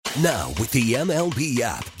Now, with the MLB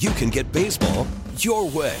app, you can get baseball your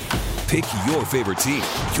way. Pick your favorite team,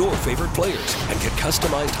 your favorite players, and get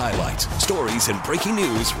customized highlights, stories, and breaking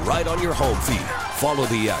news right on your home feed. Follow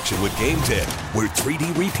the action with Game 10, where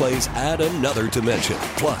 3D replays add another dimension.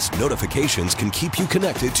 Plus, notifications can keep you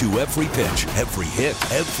connected to every pitch, every hit,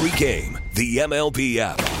 every game. The MLB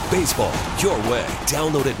app. Baseball your way.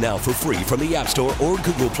 Download it now for free from the App Store or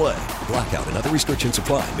Google Play. Blackout and other restrictions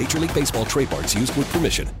apply. Major League Baseball trademarks used with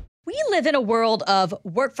permission. We live in a world of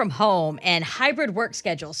work from home and hybrid work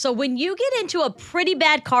schedules. So when you get into a pretty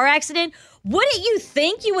bad car accident, wouldn't you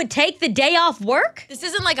think you would take the day off work? This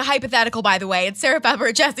isn't like a hypothetical, by the way. It's Sarah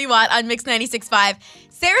Pepper, Jesse Watt on Mix 96.5.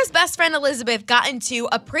 Sarah's best friend Elizabeth got into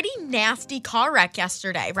a pretty nasty car wreck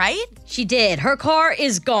yesterday, right? She did. Her car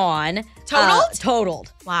is gone. Totaled?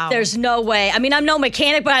 Totaled. Wow. There's no way. I mean, I'm no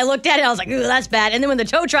mechanic, but I looked at it and I was like, ooh, that's bad. And then when the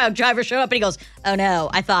tow truck driver showed up and he goes, oh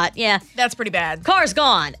no, I thought, yeah. That's pretty bad. Car's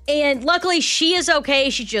gone. And luckily she is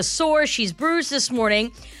okay. She's just sore. She's bruised this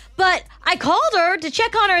morning. But I called her to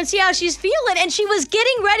check on her and see how she's feeling. And she was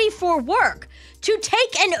getting ready for work to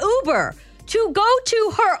take an Uber to go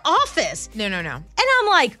to her office. No. And I'm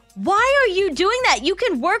like, why are you doing that? You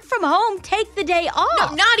can work from home, take the day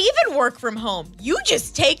off. No, not even work from home. You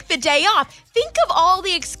just take the day off. Think of all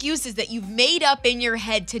the excuses that you've made up in your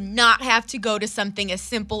head to not have to go to something as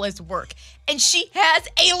simple as work. And she has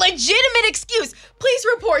a legitimate excuse. Police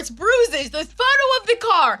reports, bruises, the photo of the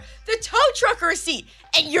car, the tow truck receipt.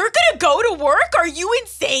 And you're going to go to work? Are you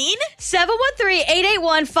insane?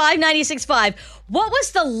 713-881-5965. What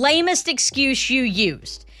was the lamest excuse you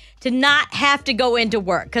used to not have to go into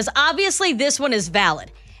work? Because obviously this one is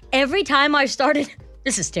valid. Every time I started,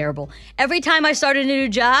 this is terrible. Every time I started a new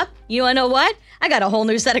job, you want to know what? I got a whole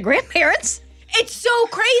new set of grandparents. It's so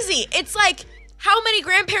crazy. It's like, how many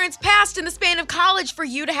grandparents passed in the span of college for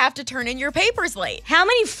you to have to turn in your papers late? How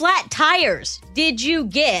many flat tires did you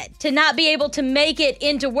get to not be able to make it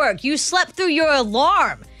into work? You slept through your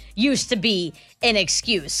alarm used to be an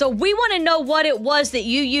excuse. So we want to know what it was that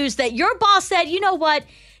you used that your boss said, you know what,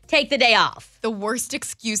 take the day off. The worst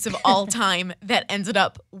excuse of all time that ended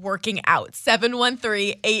up working out.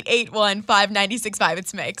 713-881-5965.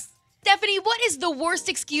 It's Mix. Stephanie, what is the worst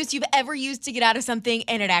excuse you've ever used to get out of something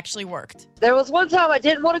and it actually worked? There was one time I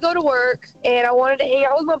didn't want to go to work and I wanted to hang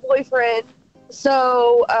out with my boyfriend.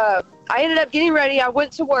 So I ended up getting ready. I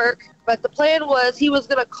went to work, but the plan was he was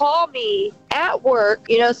going to call me at work,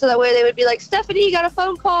 so that way they would be like, Stephanie, you got a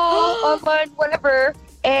phone call online, whatever.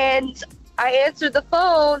 And I answered the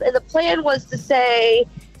phone and the plan was to say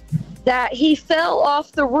that he fell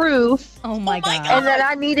off the roof. Oh my God. And that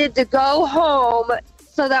I needed to go home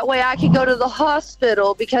so that way I could go to the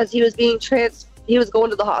hospital because he was going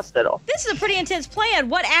to the hospital. This is a pretty intense plan.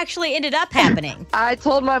 What actually ended up happening? I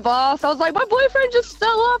told my boss, I was like, my boyfriend just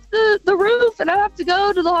fell off the roof and I have to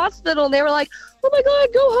go to the hospital. And they were like, oh my God,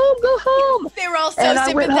 go home. They were all so And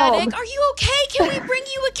I went home. sympathetic. Are you okay? Can we bring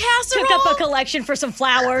you a casserole? Took up a collection for some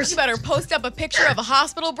flowers. You better post up a picture of a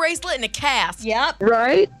hospital bracelet and a cast. Yep.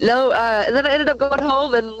 Right? No, and then I ended up going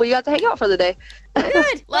home and we got to hang out for the day. Good.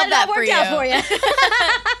 Love Glad that for worked you. out for you.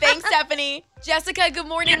 Thanks, Stephanie. Jessica, good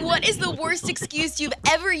morning. What is the worst excuse you've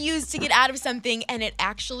ever used to get out of something and it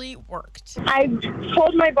actually worked? I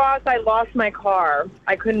told my boss I lost my car.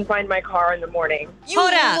 I couldn't find my car in the morning. You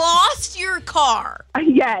Hold up. lost your car.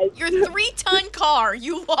 Yes. Your 3-ton car.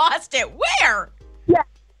 You lost it. Where?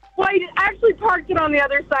 Well, I actually parked it on the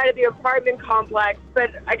other side of the apartment complex,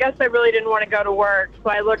 but I guess I really didn't want to go to work, so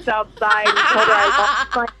I looked outside and told her I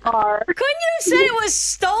lost my car. Couldn't you have said it was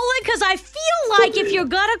stolen? Because I feel like if you're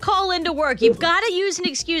going to call into work, you've got to use an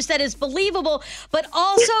excuse that is believable, but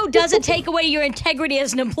also doesn't take away your integrity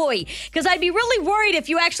as an employee. Because I'd be really worried if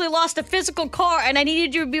you actually lost a physical car and I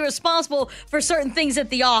needed you to be responsible for certain things at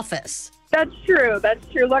the office. That's true.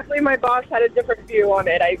 Luckily, my boss had a different view on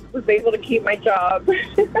it. I was able to keep my job.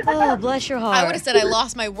 Oh, bless your heart. I would have said I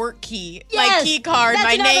lost my work key, Yes, my key card, that's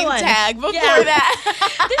my another name one. tag before Yeah.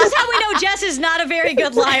 that. This is how we know Jess is not a very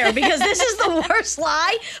good liar, because this is the worst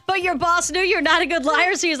lie, but your boss knew you're not a good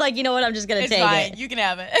liar, so he's like, you know what, I'm just going to It's take fine. it. You can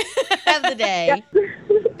have it. Have the day.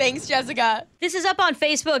 Thanks, Jessica. This is up on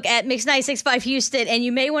Facebook at Mix965 Houston, and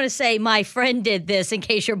you may want to say, my friend did this, in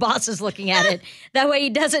case your boss is looking at it. That way he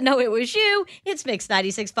doesn't know it was you. It's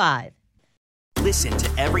Mix965. Listen to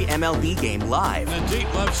every MLB game live. In the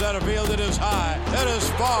deep left center field, it is high, it is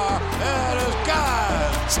far, it is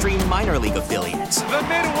gone. Stream minor league affiliates. The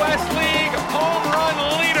Midwest League home run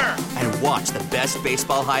leader. And watch the best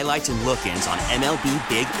baseball highlights and look-ins on MLB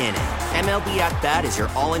Big Inning. MLB At Bat is your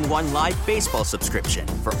all-in-one live baseball subscription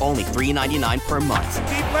for only $3.99 per month.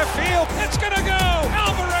 Deep left field, it's gonna go.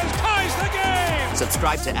 Alvarez ties the game.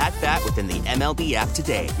 Subscribe to @Bat within the MLB app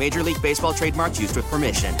today. Major League Baseball trademarks used with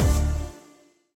permission.